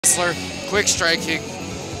wrestler, quick striking.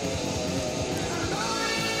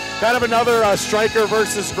 Kind of another striker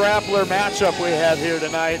versus grappler matchup we have here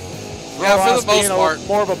tonight. Yeah, Rojas for the most part.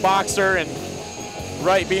 more of a boxer and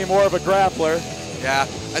Wright being more of a grappler. Yeah,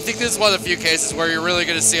 I think this is one of the few cases where you're really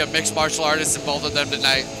going to see a mixed martial artist in both of them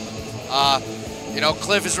tonight. You know,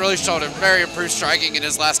 Cliff has really shown a very improved striking in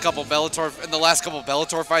the last couple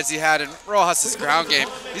Bellator fights he had, and Rojas' ground game.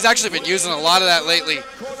 He's actually been using a lot of that lately.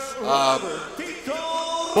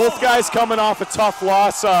 Both guys coming off a tough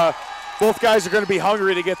loss. Both guys are going to be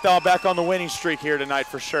hungry to get back on the winning streak here tonight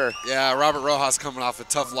for sure. Yeah, Robert Rojas coming off a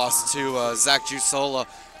tough loss to Zach Jusola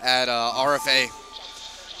at RFA.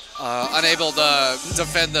 Unable to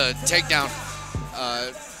defend the takedown.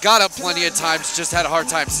 Got up plenty of times, just had a hard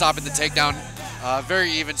time stopping the takedown.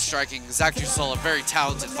 Very even striking. Zach Jusola, very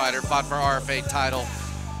talented fighter, fought for RFA title.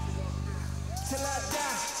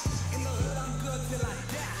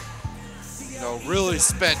 You know, really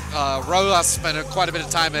spent, Rojas spent quite a bit of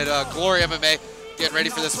time at Glory MMA getting ready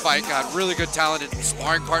for this fight. Got really good talented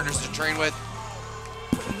sparring partners to train with.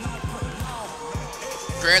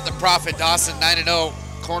 Grant the Prophet Dawson, 9-0,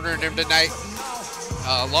 cornering him tonight.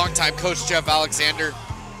 Longtime coach Jeff Alexander.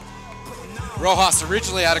 Rojas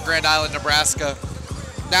originally out of Grand Island, Nebraska,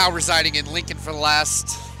 now residing in Lincoln for the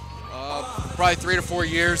last probably 3 to 4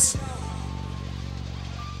 years.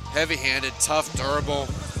 Heavy-handed, tough, durable.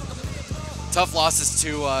 Tough losses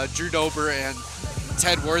to Drew Dober and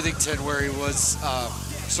Ted Worthington, where he was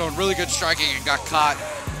showing really good striking and got caught.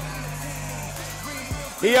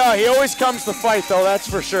 He always comes to fight, though, that's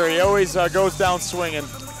for sure. He always goes down swinging.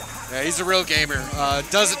 Yeah, he's a real gamer.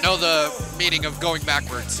 Doesn't know the meaning of going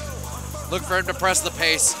backwards. Look for him to press the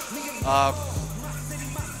pace.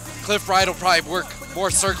 Cliff Wright will probably work more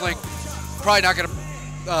circling. Probably not going to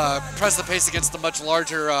press the pace against the much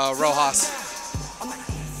larger Rojas.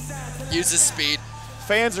 Uses speed.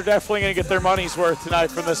 Fans are definitely going to get their money's worth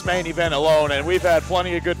tonight from this main event alone, and we've had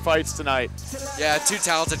plenty of good fights tonight. Yeah, two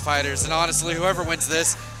talented fighters, and honestly, whoever wins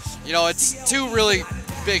this, you know, it's two really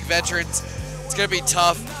big veterans. It's going to be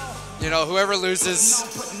tough. You know, whoever loses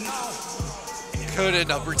could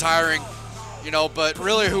end up retiring. You know, but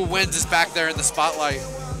really who wins is back there in the spotlight.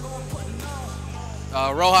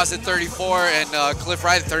 Rojas at 34 and Cliff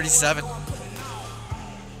Wright at 37.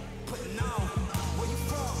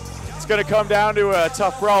 It's going to come down to a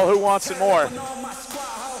tough brawl. Who wants it more?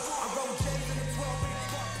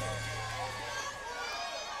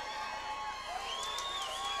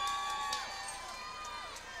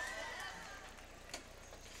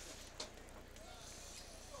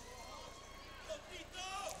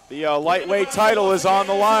 The lightweight title is on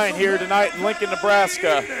the line here tonight in Lincoln,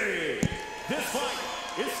 Nebraska. This fight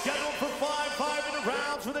is scheduled for 5 5-minute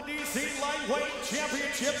rounds for the DC Lightweight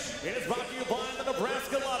Championship. It is brought to you by the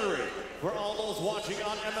Nebraska Lottery. For all those watching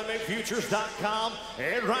on MMAFutures.com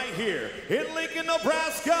and right here in Lincoln,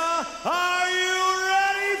 Nebraska, are you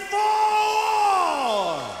ready for?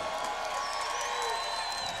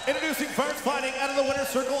 Introducing first, fighting out of the winner's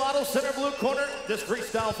circle, auto center blue corner. This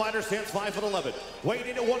freestyle fighter stands 5'11", weighing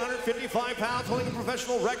in at 155 pounds, holding a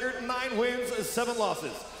professional record, 9 wins, 7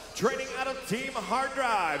 losses. Training out of Team Hard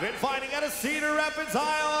Drive and fighting out of Cedar Rapids,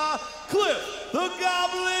 Iowa, Cliff the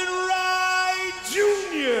Goblin Wright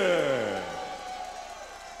Jr.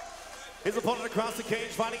 His opponent across the cage,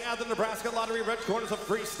 fighting out of the Nebraska Lottery red corner, is a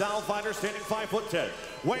freestyle fighter standing 5'10",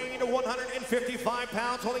 weighing in at 155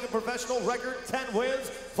 pounds, holding a professional record, 10 wins,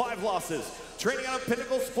 5 losses. Training out of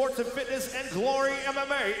Pinnacle Sports and Fitness and Glory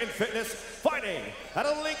MMA and Fitness, fighting out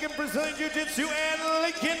of Lincoln Brazilian Jiu-Jitsu and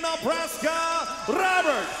Lincoln, Nebraska,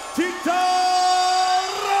 Robert Tito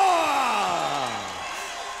Rojas.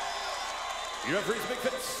 Your referee's Big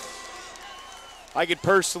Fitness. I could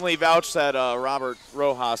personally vouch that Robert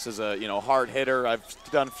Rojas is a hard hitter. I've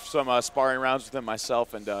done some sparring rounds with him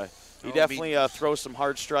myself, and he definitely throws some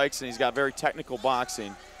hard strikes, and he's got very technical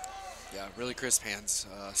boxing. Yeah, really crisp hands.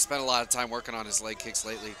 Spent a lot of time working on his leg kicks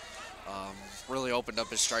lately. Really opened up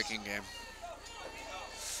his striking game.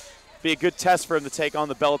 Be a good test for him to take on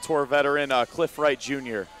the Bellator veteran Cliff Wright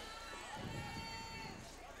Jr.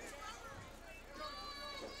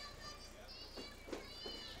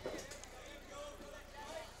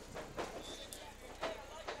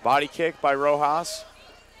 Body kick by Rojas.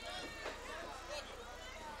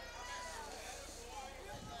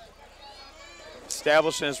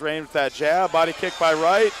 Establishing his range with that jab. Body kick by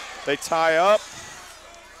Wright. They tie up.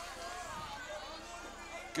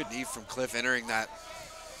 Good knee from Cliff entering that,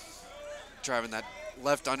 driving that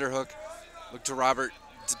left underhook. Look to Robert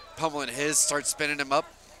pummeling his, start spinning him up.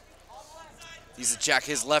 He's to jack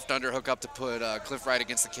his left underhook up to put Cliff Wright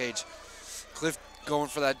against the cage. Cliff going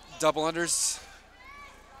for that double unders.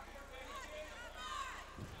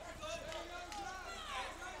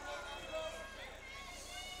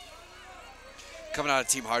 coming out of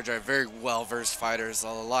Team Hard Drive, very well-versed fighters, a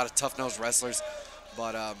lot of tough-nosed wrestlers,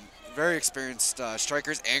 but very experienced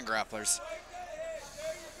strikers and grapplers.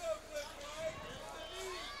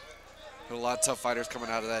 A lot of tough fighters coming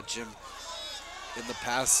out of that gym in the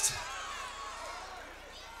past.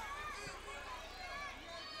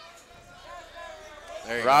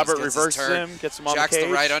 There he Robert goes, reverses him, gets him on the cage. Jacks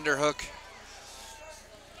the right underhook.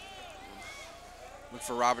 Look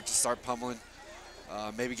for Robert to start pummeling.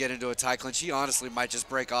 Maybe get into a tie clinch. He honestly might just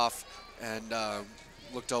break off and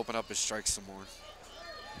look to open up his strikes some more.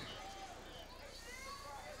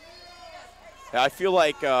 Yeah, I feel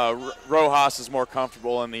like Rojas is more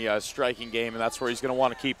comfortable in the striking game, and that's where he's going to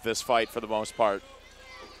want to keep this fight for the most part.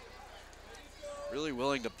 Really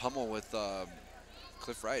willing to pummel with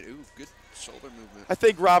Cliff Wright. Ooh, good shoulder movement. I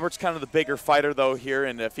think Robert's kind of the bigger fighter, though, here,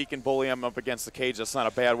 and if he can bully him up against the cage, that's not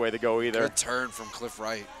a bad way to go either. Good turn from Cliff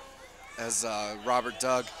Wright as Robert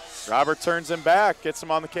dug. Robert turns him back, gets him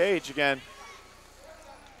on the cage again.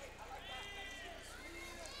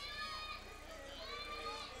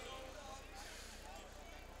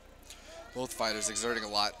 Both fighters exerting a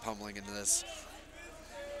lot, pummeling into this.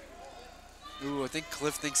 Ooh, I think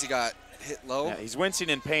Cliff thinks he got hit low. Yeah, he's wincing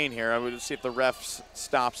in pain here. I would see if the ref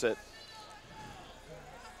stops it.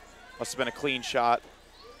 Must have been a clean shot.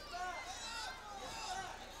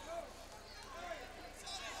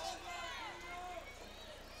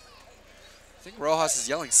 I think Rojas is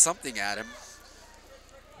yelling something at him.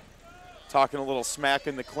 Talking a little smack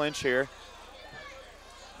in the clinch here.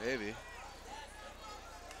 Maybe.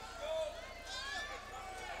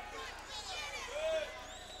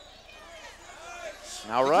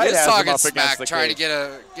 Now Wright has him up against the trying cage.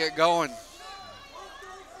 to get going.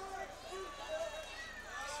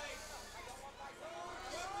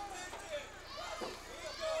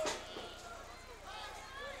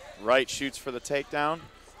 Wright shoots for the takedown.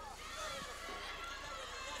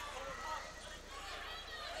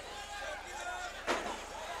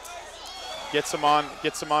 Gets him on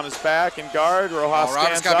his back and guard. Rojas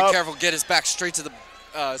Robert's stands got to up. be careful. Get his back straight to the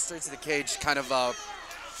cage. Kind of.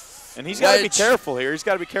 And he's got to be careful here. He's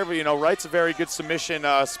got to be careful. You know, Wright's a very good submission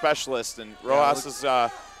specialist, and Rojas has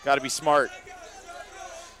got to be smart.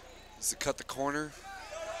 To cut the corner.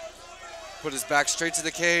 Put his back straight to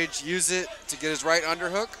the cage. Use it to get his right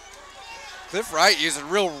underhook. Cliff Wright using a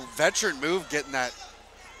real veteran move, getting that.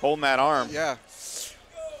 Holding that arm. Yeah.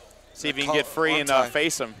 See if he can get free and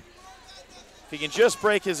face him. If he can just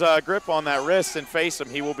break his grip on that wrist and face him,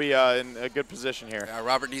 he will be in a good position here. Yeah,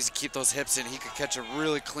 Robert needs to keep those hips in. He could catch a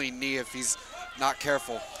really clean knee if he's not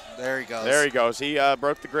careful. There he goes. There he goes. He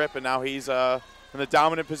broke the grip, and now he's in the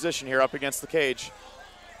dominant position here up against the cage.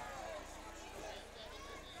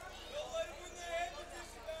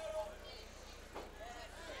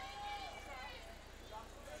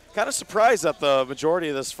 Kind of surprised that the majority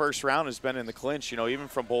of this first round has been in the clinch. You know, even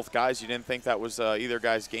from both guys, you didn't think that was either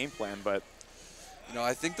guy's game plan, but. You know,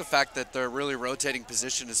 I think the fact that they're really rotating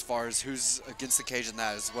position as far as who's against the cage and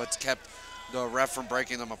that is what's kept the ref from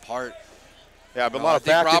breaking them apart. Yeah, but a lot of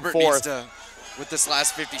back and forth. I think Robert needs to, with this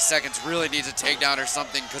last 50 seconds, really needs a takedown or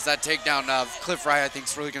something, because that takedown of Cliff Wright, I think,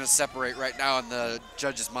 is really going to separate right now in the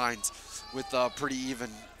judges' minds with pretty even.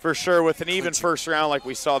 For sure, with an even first round like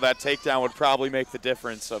we saw, that takedown would probably make the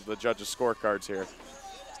difference of the judges' scorecards here.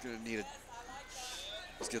 He's going to need it.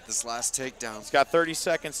 Let's get this last takedown. He's got 30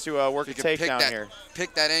 seconds to work a takedown here.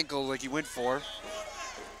 Pick that ankle like he went for.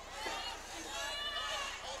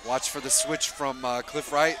 Watch for the switch from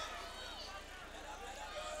Cliff Wright.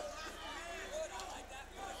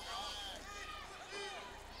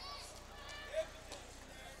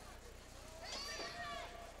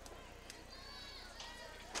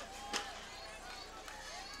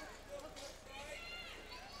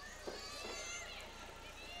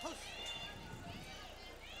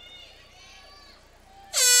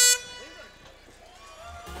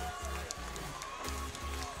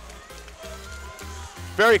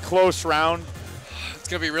 Very close round. It's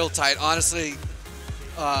going to be real tight. Honestly,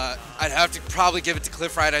 I'd have to probably give it to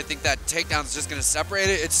Cliff Wright. I think that takedown is just going to separate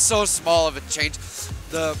it. It's so small of a change.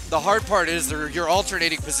 The hard part is you're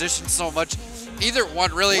alternating positions so much. Either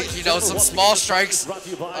one really, you know, some small strikes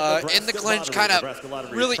in the clinch, kind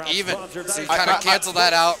of really even. So you kind of cancel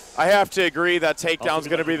that out. I have to agree that takedown's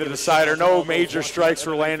going to be the decider. No major strikes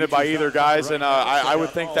were landed by either guys, and I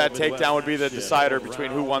would think that takedown would be the decider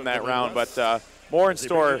between who won that round. But more in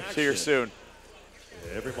store here soon.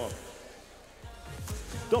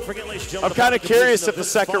 Don't forget, ladies and I'm gentlemen, kind of the curious completion if the of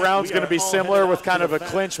this second fight, round's we going to are be all similar headed with out kind to of a the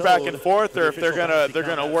clinch fan back and zone forth, or if for they're the going official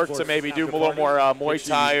to combat work to for maybe do a after little more party. Muay Make sure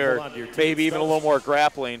you Thai hold or on to your maybe even a little more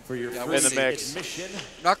grappling for your Yeah, in we'll the see. mix. admission.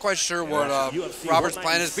 Not quite sure what Robert's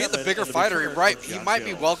plan is. Being the bigger fighter, he might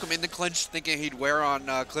be welcome in the clinch, thinking he'd wear on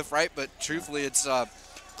Cliff Wright, but truthfully, it's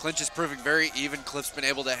clinch is proving very even. Cliff's been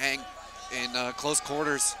able to hang in close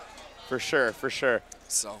quarters. For sure, for sure.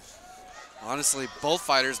 So, honestly, both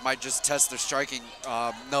fighters might just test their striking,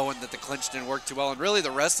 knowing that the clinch didn't work too well, and really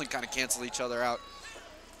the wrestling kind of cancel each other out.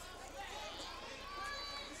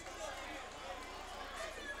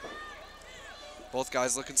 Both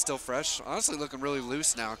guys looking still fresh. Honestly, looking really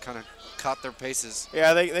loose now, kind of caught their paces.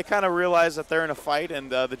 Yeah, they kind of realize that they're in a fight,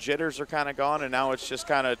 and the jitters are kind of gone, and now it's just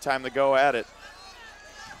kind of time to go at it.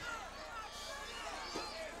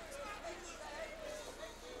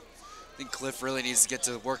 I think Cliff really needs to get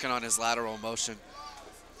to working on his lateral motion.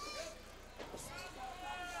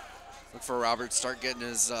 Look for Robert to start getting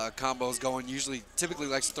his combos going. Typically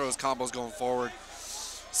likes to throw his combos going forward.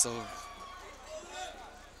 So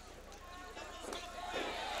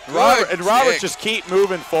Robert just keep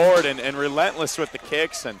moving forward and relentless with the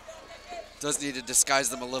kicks, and does need to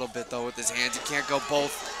disguise them a little bit though with his hands. He can't go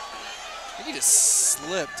both. I think he just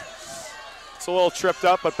slipped. it's a little tripped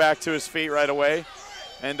up, but back to his feet right away.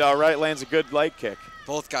 And Wright lands a good leg kick.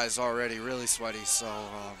 Both guys already really sweaty, so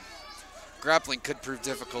grappling could prove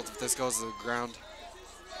difficult if this goes to the ground.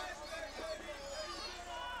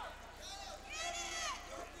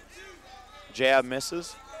 Jab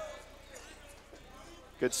misses.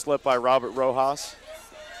 Good slip by Robert Rojas.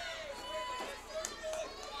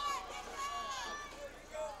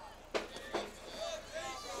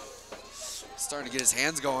 Starting to get his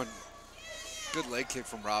hands going. Good leg kick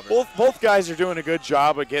from Robert. Both guys are doing a good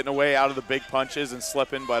job of getting away out of the big punches and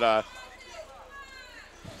slipping, but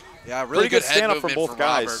yeah, really good head stand-up movement from both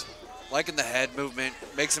guys. Robert. Liking the head movement,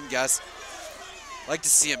 makes him guess. Like to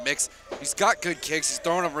see him mix. He's got good kicks. He's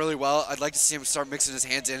throwing them really well. I'd like to see him start mixing his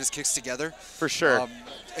hands and his kicks together. For sure.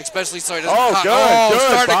 Especially so he doesn't.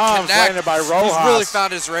 Good bombs landed by Rojas. He's really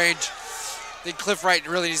found his range. I think Cliff Wright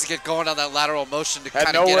really needs to get going on that lateral motion to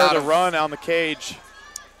kind of get out of run on the cage.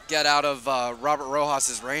 Get out of Robert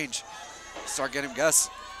Rojas's range. Start getting him guess.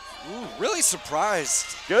 Ooh, really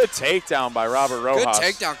surprised. Good takedown by Robert Rojas. Good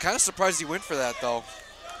takedown. Kind of surprised he went for that though.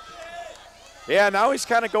 Yeah, now he's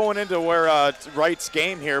kind of going into where Wright's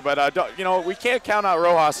game here, but we can't count out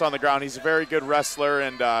Rojas on the ground. He's a very good wrestler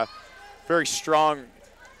and very strong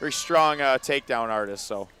takedown artist.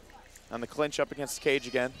 So, on the clinch up against the cage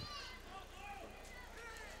again.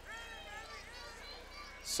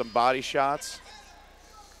 Some body shots.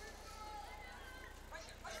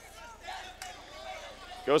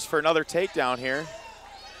 Goes for another takedown here.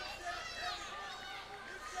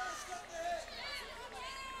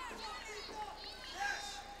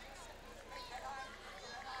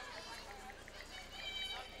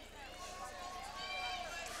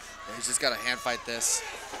 He's just got to hand fight this.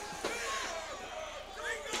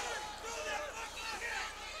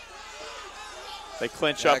 They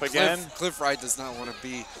clinch up again. Cliff Wright does not want to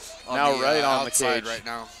be on now the right on outside the cage right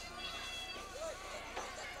now.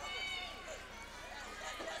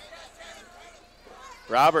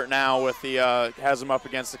 Robert now with the has him up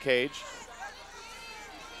against the cage.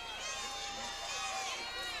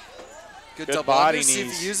 Good Good double body under, see if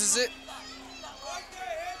knees. he uses it.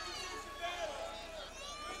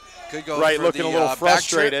 Could go Wright for looking the, a little back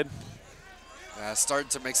frustrated. trip. Starting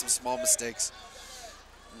to make some small mistakes.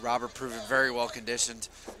 Robert proving very well conditioned,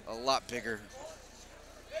 a lot bigger.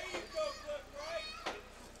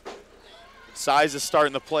 Size is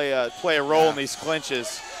starting to play a role in these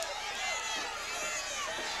clinches.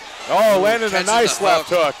 Oh, landed a nice left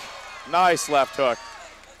hook. Nice left hook.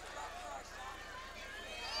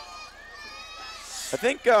 I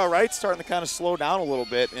think Wright's starting to kind of slow down a little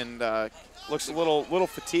bit and looks a little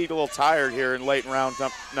fatigued, a little tired here in late round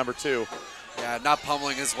number 2. Yeah, not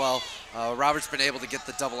pummeling as well. Robert's been able to get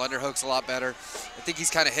the double underhooks a lot better. I think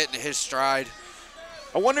he's kind of hitting his stride.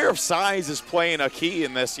 I wonder if size is playing a key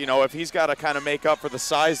in this. You know, if he's got to kind of make up for the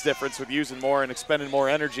size difference with using more and expending more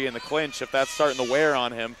energy in the clinch, if that's starting to wear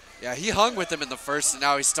on him. Yeah, he hung with him in the first, and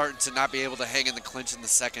now he's starting to not be able to hang in the clinch in the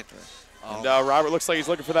second. And Robert looks like he's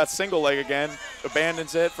looking for that single leg again.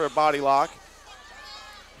 Abandons it for a body lock.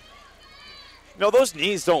 You know, those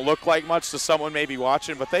knees don't look like much to someone maybe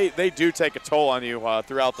watching, but they do take a toll on you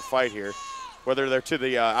throughout the fight here, whether they're to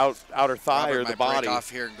the outer thigh Robert or the might body. break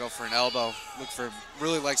off here and go for an elbow.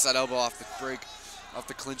 Really likes that elbow off the break, off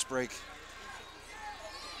the clinch break.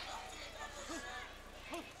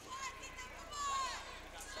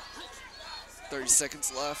 .30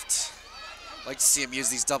 seconds left. Like to see him use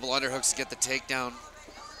these double underhooks to get the takedown.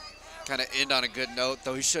 Kind of end on a good note,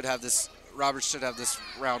 though. He should have this. Robert should have this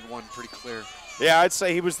round one pretty clear. Yeah, I'd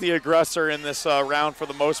say he was the aggressor in this round for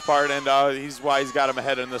the most part, and he's why he's got him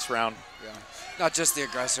ahead in this round. Yeah, not just the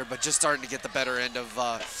aggressor, but just starting to get the better end of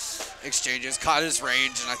exchanges. Caught his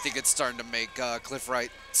range, and I think it's starting to make Cliff Wright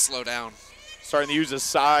slow down. Starting to use his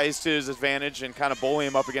size to his advantage and kind of bully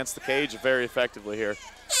him up against the cage very effectively here.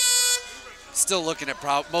 Still looking at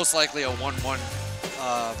most likely a 1-1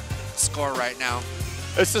 score right now.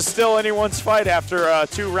 This is still anyone's fight after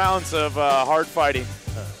 2 rounds of hard fighting.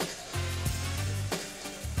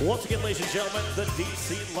 Once again, ladies and gentlemen, the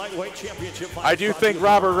DC Lightweight Championship. I do think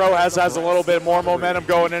Robert Rojas has a little bit more momentum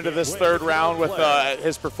going into this 3rd round with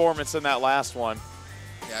his performance in that last one.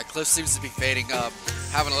 Yeah, Cliff seems to be fading up,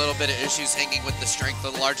 having a little bit of issues hanging with the strength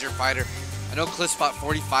of the larger fighter. I know Cliff fought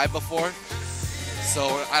 45 before,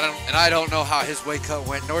 so I don't know how his weight cut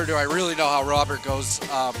went, nor do I really know how Robert goes.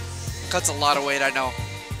 Cuts a lot of weight, I know.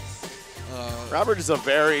 Robert is a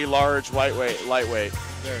very large lightweight.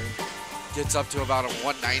 Gets up to about a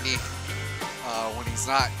 190 when he's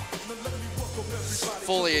not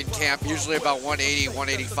fully in camp, usually about 180,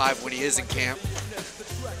 185 when he is in camp.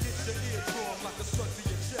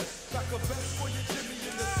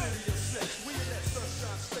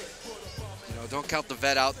 You know, don't count the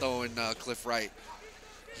vet out though in Cliff Wright.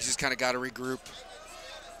 He's just kind of got to regroup.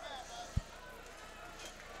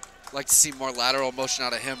 Like to see more lateral motion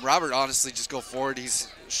out of him. Robert, honestly, just go forward. He's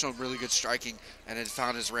shown really good striking and has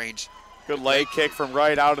found his range. Good leg kick from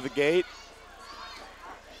Wright out of the gate.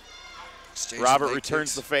 Robert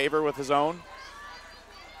returns the favor with his own.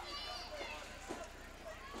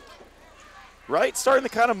 Wright starting to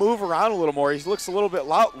kind of move around a little more. He looks a little bit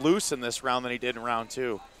loose in this round than he did in round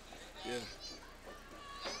 2. Yeah.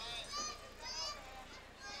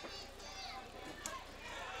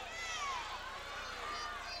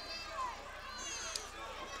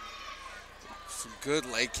 Some good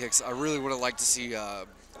leg kicks. I really would have liked to see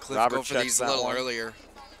Cliff Robert go for these a little earlier.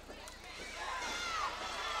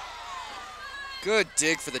 Good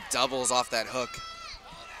dig for the doubles off that hook.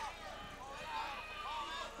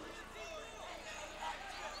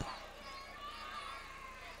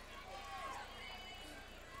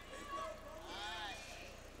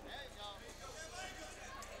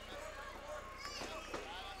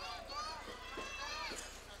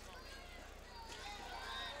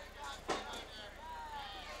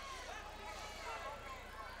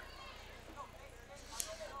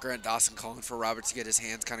 Grant Dawson calling for Robert to get his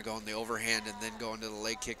hands kind of going the overhand and then go into the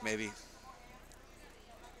leg kick maybe.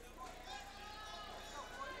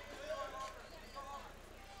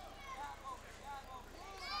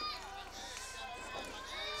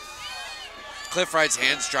 Cliff Wright's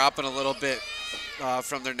hands dropping a little bit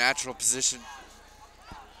from their natural position.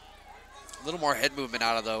 A little more head movement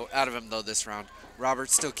out of him though this round.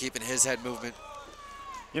 Robert's still keeping his head movement.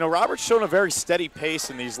 You know, Robert's shown a very steady pace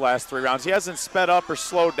in these last 3 rounds. He hasn't sped up or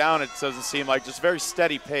slowed down, it doesn't seem like, just very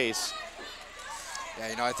steady pace.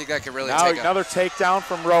 Yeah, you know, I think that could really now take another takedown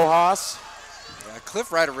from Rojas. Yeah,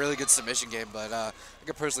 Cliff Wright a really good submission game, but I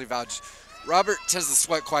could personally vouch. Robert tends to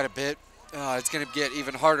sweat quite a bit. It's going to get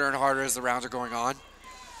even harder and harder as the rounds are going on.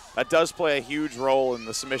 That does play a huge role in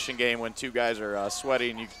the submission game when 2 guys are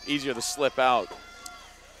sweaty and easier to slip out.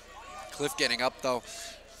 Cliff getting up, though.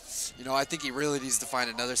 You know, I think he really needs to find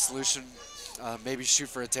another solution. Maybe shoot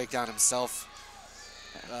for a takedown himself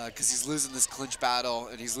because he's losing this clinch battle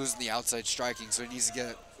and he's losing the outside striking. So he needs to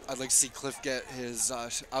get, I'd like to see Cliff get his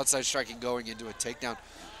outside striking going into a takedown.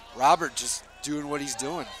 Robert just doing what he's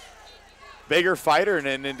doing. Bigger fighter,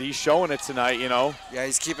 and he's showing it tonight, you know. Yeah,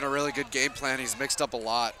 he's keeping a really good game plan. He's mixed up a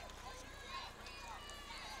lot.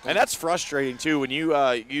 And that's frustrating, too, when you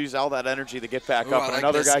use all that energy to get back up, and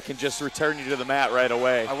another guy can just return you to the mat right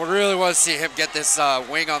away. I would really want to see him get this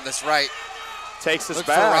wing on this right. Takes us back.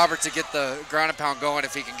 Look for Robert to get the ground and pound going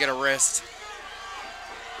if he can get a wrist.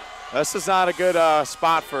 This is not a good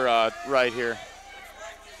spot for Wright here.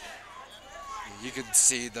 You can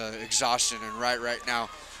see the exhaustion in Wright right now.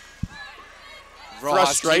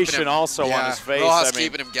 Frustration also on his face. Rojas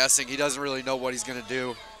keeping him guessing. He doesn't really know what he's going to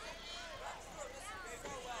do.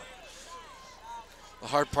 The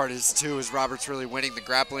hard part is, too, is Robert's really winning the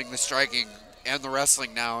grappling, the striking, and the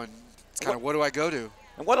wrestling now, and it's kind of what do I go to?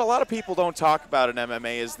 And what a lot of people don't talk about in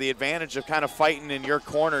MMA is the advantage of kind of fighting in your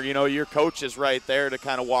corner. You know, your coach is right there to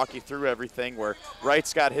kind of walk you through everything, where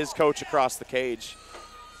Wright's got his coach across the cage.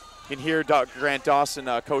 You can hear Grant Dawson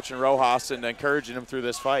coaching Rojas and encouraging him through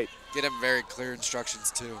this fight. Get him very clear instructions,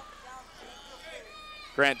 too.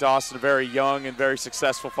 Grant Dawson, a very young and very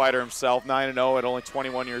successful fighter himself, 9-0 at only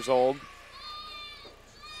 21 years old.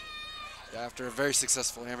 Yeah, after a very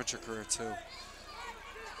successful amateur career, too.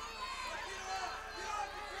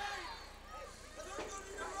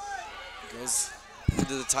 Goes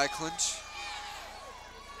into the tie clinch.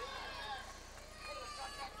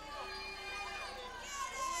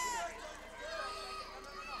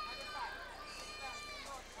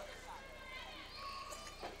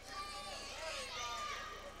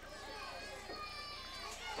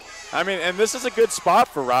 I mean, and this is a good spot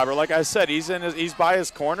for Robert. Like I said, he's by his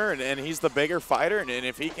corner, and he's the bigger fighter. And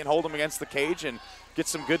if he can hold him against the cage and get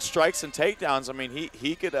some good strikes and takedowns, I mean,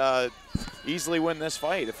 he could easily win this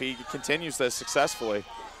fight if he continues this successfully.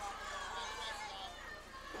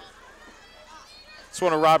 It's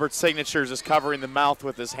one of Robert's signatures, is covering the mouth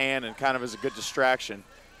with his hand, and kind of as a good distraction.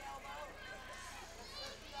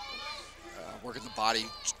 Working the body,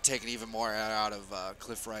 taking even more out of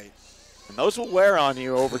Cliff Wright. And those will wear on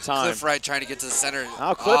you over time. Cliff Wright trying to get to the center.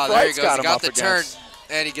 Now Cliff Wright's got him He got up the turn, against.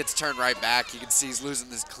 and he gets turned right back. You can see he's losing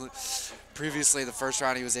this. Previously, the first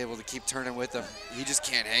round, he was able to keep turning with him. He just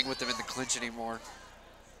can't hang with him in the clinch anymore.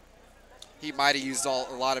 He might have used a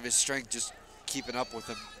lot of his strength just keeping up with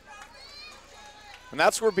him. And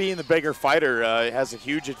that's where being the bigger fighter has a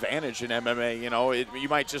huge advantage in MMA. You know, you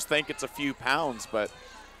might just think it's a few pounds, but,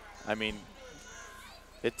 I mean,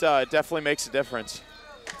 it definitely makes a difference.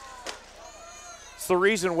 It's the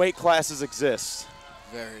reason weight classes exist.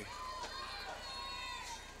 Very.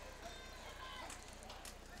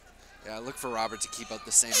 Yeah, look for Robert to keep up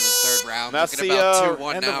the same in the third round. And that's Looking the about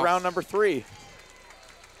 2-1 end now. of round number 3.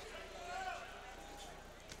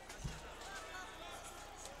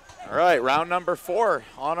 All right, round number 4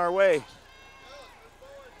 on our way.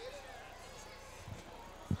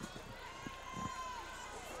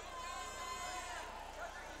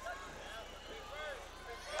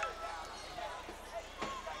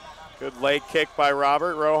 Good leg kick by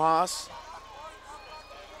Robert Rojas.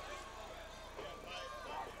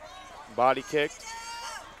 Body kicked.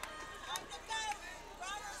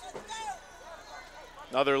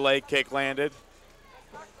 Another leg kick landed.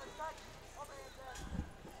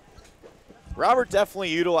 Robert definitely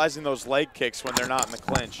utilizing those leg kicks when they're not in the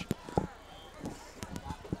clinch.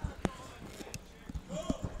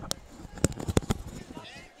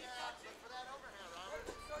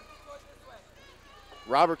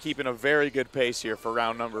 Robert keeping a very good pace here for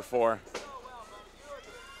round number 4.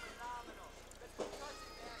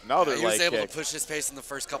 Another leg kick. He was able to push his pace in the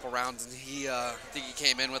first couple rounds, and I think he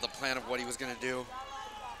came in with a plan of what he was going to do,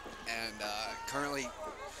 and currently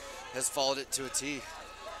has followed it to a T.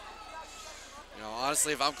 You know,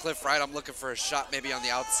 honestly, if I'm Cliff Wright, I'm looking for a shot maybe on the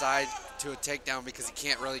outside to a takedown because he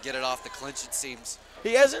can't really get it off the clinch, it seems.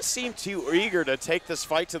 He hasn't seemed too eager to take this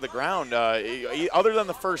fight to the ground. Other than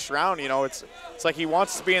the first round, you know, it's like he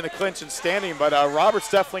wants to be in the clinch and standing, but Robert's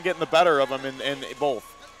definitely getting the better of him in both.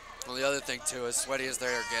 Well, the other thing, too, as sweaty as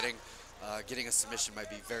they're getting a submission might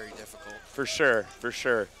be very difficult. For sure, for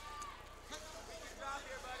sure.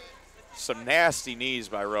 Some nasty knees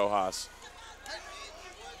by Rojas.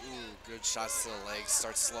 Ooh, good shots to the legs.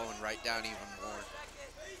 Starts slowing right down even more.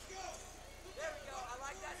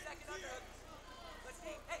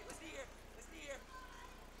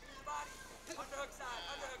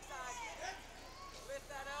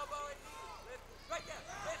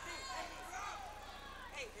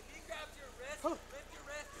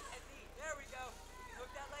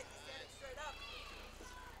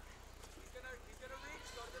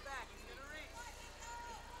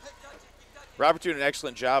 Robert doing an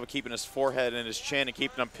excellent job of keeping his forehead and his chin and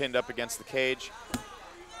keeping him pinned up against the cage.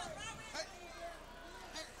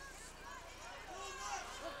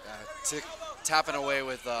 Tapping away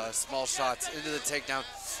with small shots into the takedown.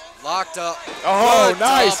 Locked up. Oh, good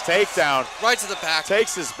nice dump. takedown. Right to the back.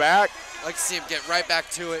 Takes his back. Like to see him get right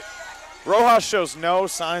back to it. Rojas shows no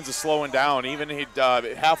signs of slowing down, even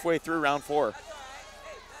halfway through round 4. Yeah,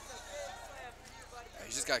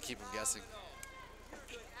 you just got to keep him guessing.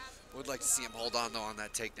 Would like to see him hold on, though, on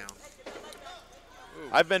that takedown. Ooh.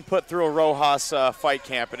 I've been put through a Rojas fight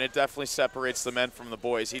camp, and it definitely separates the men from the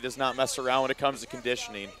boys. He does not mess around when it comes to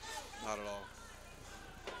conditioning. Not at all.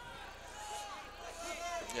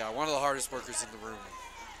 Yeah, one of the hardest workers in the room.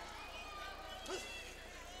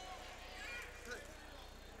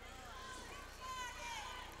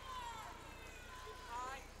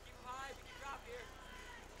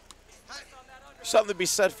 Something to be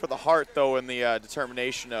said for the heart, though, and the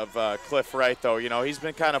determination of Cliff Wright, though. You know, he's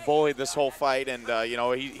been kind of bullied this whole fight, and, you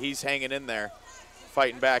know, he's hanging in there,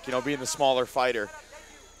 fighting back, you know, being the smaller fighter.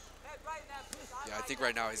 Yeah, I think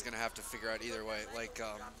right now he's going to have to figure out either way, like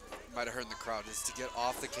you might have heard in the crowd, is to get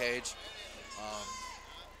off the cage.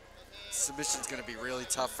 Submission's going to be really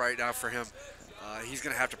tough right now for him. He's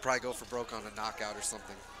going to have to probably go for broke on a knockout or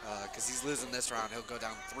something because he's losing this round. He'll go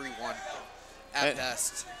down 3-1 at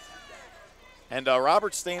best. And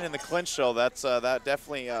Robert staying in the clinch, though, that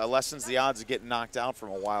definitely lessens the odds of getting knocked out from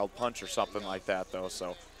a wild punch or something like that, though.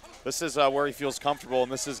 So this is where he feels comfortable,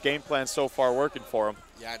 and this is game plan so far working for him.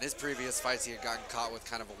 Yeah, in his previous fights, he had gotten caught with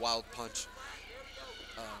kind of a wild punch.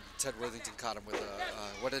 Ted Worthington caught him with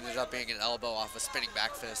what ended up being an elbow off a spinning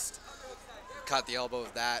back fist. Caught the elbow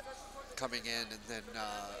of that coming in, and then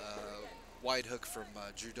wide hook from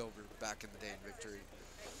Drew Dober back in the day in victory.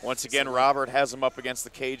 Once again, Robert has him up against the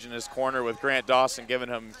cage in his corner with Grant Dawson giving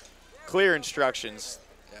him clear instructions,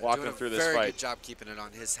 walking him through this fight. Very good job keeping it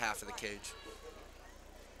on his half of the cage.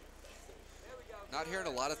 Not hearing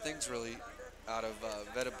a lot of things really out of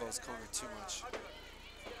Vedebo's corner too much.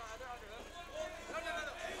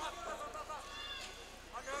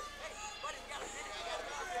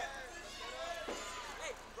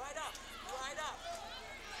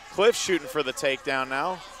 Cliff shooting for the takedown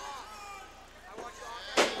now.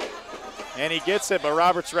 And he gets it, but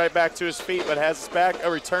Robert's right back to his feet, but has his back,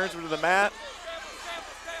 returns him to the mat.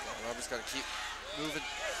 Robert's got to keep moving.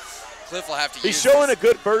 Cliff will have to He's showing a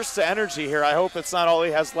good burst of energy here. I hope it's not all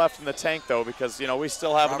he has left in the tank, though, because, you know, we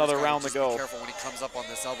still have another round to go. Be careful when he comes up on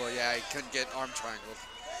this elbow. Yeah, he couldn't get arm triangled.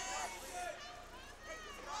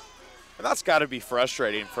 And that's got to be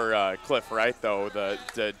frustrating for Cliff Wright, though,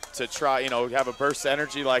 to try, you know, have a burst of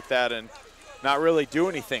energy like that and not really do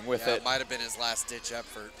anything with it. It might have been his last-ditch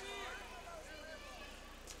effort.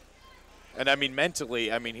 And, I mean, mentally,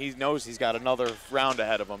 I mean, he knows he's got another round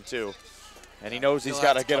ahead of him, too. And he knows he's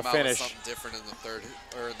got to get a finish. Something different in the third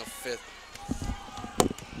or in the fifth.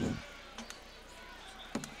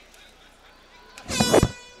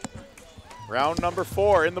 Round number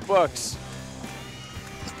 4 in the books.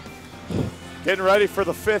 Getting ready for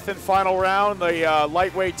the 5th and final round. The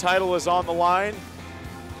lightweight title is on the line.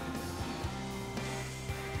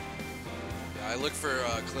 Yeah, I look for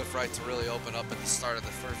Cliff Wright to really open up at the start of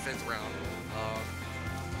the 5th round.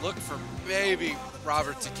 Look for maybe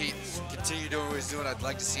Robert to continue doing what he's doing. I'd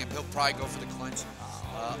like to see him. He'll probably go for the clinch.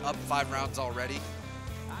 Up 5 rounds already.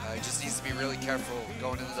 He just needs to be really careful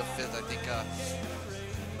going into the 5th. I think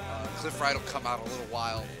Cliff Wright will come out a little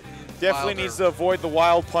wild. Definitely needs to avoid the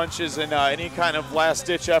wild punches and any kind of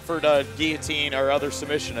last-ditch effort, guillotine or other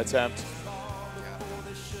submission attempt. Yeah.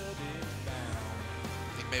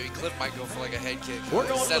 I think maybe Cliff might go for like a head kick. We're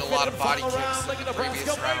going Instead to a lot of body kicks round, in the previous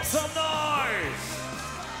rounds. Make some noise.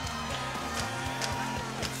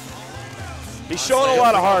 He's showing a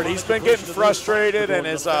lot of heart. He's been getting frustrated and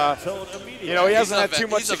is, you know, he hasn't had too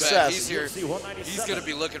much success. He's here. He's going to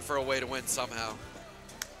be looking for a way to win somehow.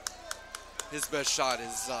 His best shot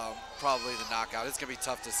is probably the knockout. It's going to be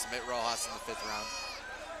tough to submit Rojas in the 5th round.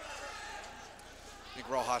 I think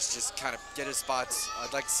Rojas just kind of get his spots.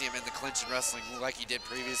 I'd like to see him in the clinch and wrestling like he did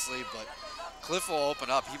previously, but Cliff will open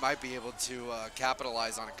up. He might be able to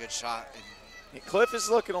capitalize on a good shot. And Cliff is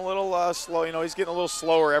looking a little slow. You know, he's getting a little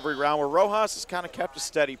slower every round, where Rojas has kind of kept a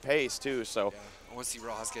steady pace, too. So yeah, I want to see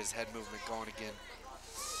Rojas get his head movement going again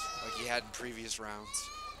like he had in previous rounds.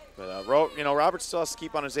 But, you know, Robert still has to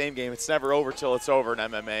keep on his aim game. It's never over till it's over in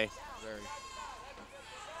MMA. Very.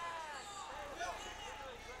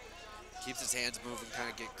 Keeps his hands moving, kind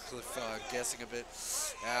of get Cliff guessing a bit.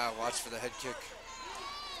 Yeah, watch for the head kick.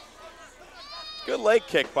 Good leg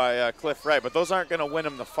kick by Cliff Wright, but those aren't going to win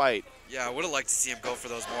him the fight. Yeah, I would have liked to see him go for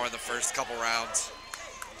those more in the first couple rounds.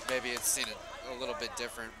 Maybe it's seen it a little bit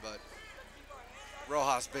different, but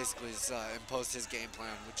Rojas basically has imposed his game plan,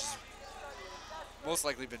 which is most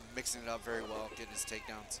likely been mixing it up very well, getting his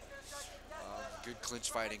takedowns. Good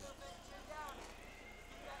clinch fighting.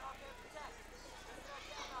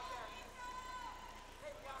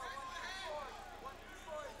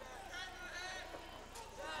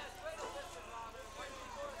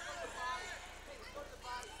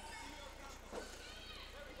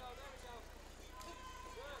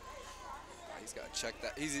 He's got to check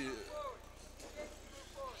that.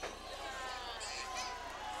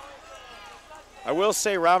 I will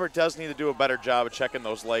say Robert does need to do a better job of checking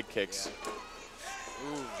those leg kicks.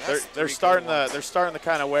 Yeah. Ooh, they're starting to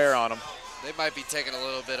kind of wear on him. They might be taking a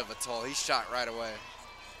little bit of a toll. He shot right away.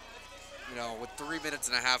 You know, with 3 minutes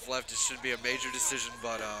and a half left, it shouldn't be a major decision,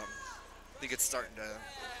 but I think it's starting to.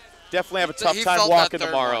 Definitely have a tough time walking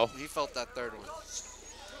tomorrow. He felt that third one.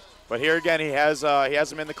 But here again, he has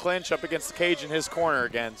him in the clinch up against the cage in his corner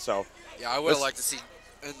again. So yeah, I would have liked to see.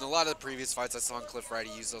 In a lot of the previous fights I saw on Cliff Wright,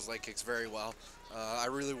 he used those leg kicks very well. I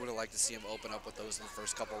really would have liked to see him open up with those in the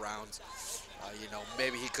first couple rounds. You know,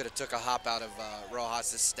 maybe he could have took a hop out of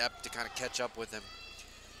Rojas' step to kind of catch up with him.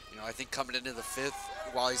 You know, I think coming into the 5th,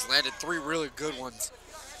 while he's landed 3 really good ones,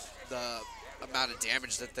 the amount of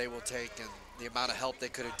damage that they will take and the amount of help they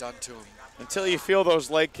could have done to him. Until you feel those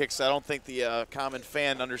leg kicks, I don't think the common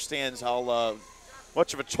fan understands how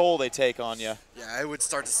much of a toll they take on you. Yeah, it would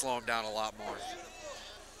start to slow him down a lot more.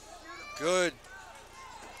 Good.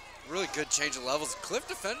 Really good change of levels. Cliff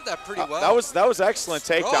defended that pretty well. That was excellent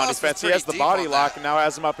takedown defense. He has the body lock and now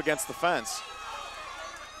has him up against the fence.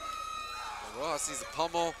 Rojas sees a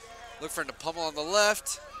pummel. Look for him to pummel on the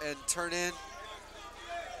left and turn in.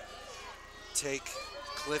 Take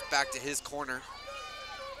Cliff back to his corner.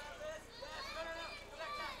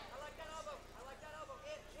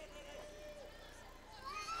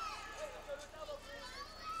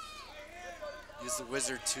 Use the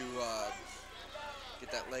wizard to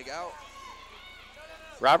get that leg out.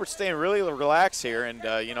 Robert's staying really relaxed here and,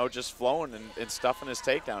 you know, just flowing and stuffing his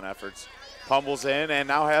takedown efforts. Pummels in and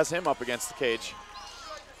now has him up against the cage.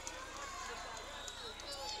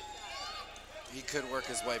 He could work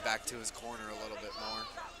his way back to his corner a little bit more.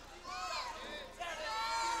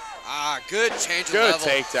 Ah, good change of level.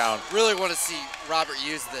 Good takedown. Really want to see Robert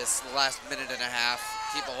use this the last minute and a half.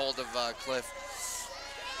 Keep a hold of Cliff.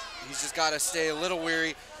 He's just got to stay a little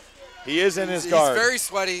weary. He is in his guard. He's very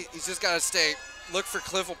sweaty. He's just got to stay. Look for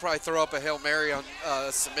Cliff will probably throw up a Hail Mary on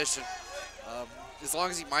submission. As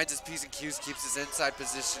long as he minds his P's and Q's, keeps his inside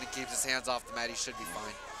position, and keeps his hands off the mat, he should be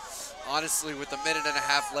fine. Honestly, with a minute and a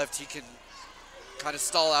half left, he can kind of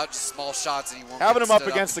stall out just small shots, and he won't. Having him up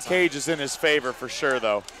against the cage is in his favor for sure,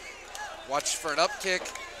 though. Watch for an up kick.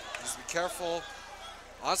 Just be careful.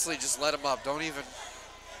 Honestly, just let him up. Don't even.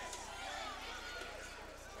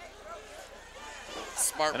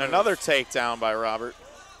 Smart And move. another takedown by Robert.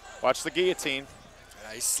 Watch the guillotine.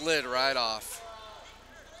 Yeah, he slid right off.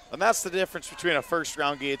 And that's the difference between a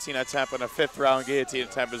first-round guillotine attempt and a fifth-round guillotine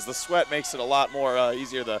attempt is the sweat makes it a lot more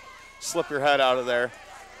easier to slip your head out of there.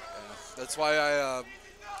 Yeah, that's why I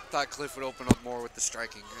thought Cliff would open up more with the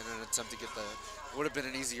striking in an attempt to get the. Would have been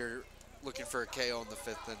an easier looking for a KO in the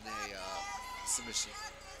 5th than a submission.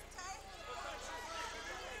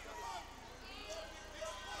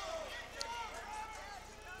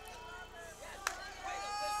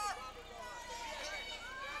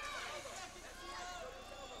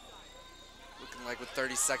 Like with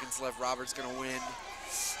 30 seconds left, Robert's gonna win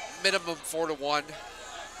minimum 4-1.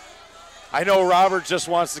 I know Robert just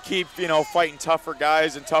wants to keep, you know, fighting tougher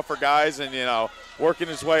guys and, you know, working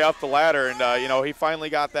his way up the ladder. And, you know, he finally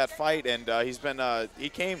got that fight and he's been, he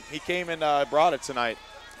came and brought it tonight.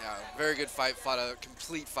 Yeah, very good fight, fought a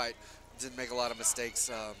complete fight. Didn't make a lot of mistakes.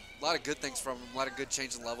 A lot of good things from him, a lot of good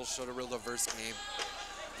change in levels, showed a real diverse game.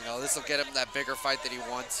 You know, this will get him that bigger fight that he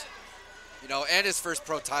wants. You know, and his first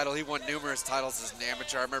pro title. He won numerous titles as an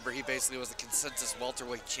amateur. I remember he basically was the consensus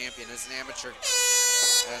welterweight champion as an amateur.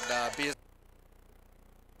 And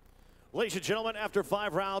Ladies and gentlemen, after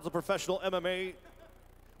 5 rounds of professional MMA,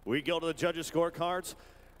 we go to the judges' scorecards.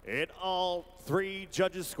 And all 3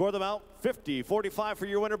 judges score them out 50-45 for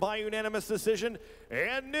your winner by unanimous decision.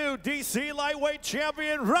 And new DC lightweight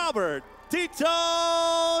champion, Robert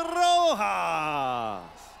Tito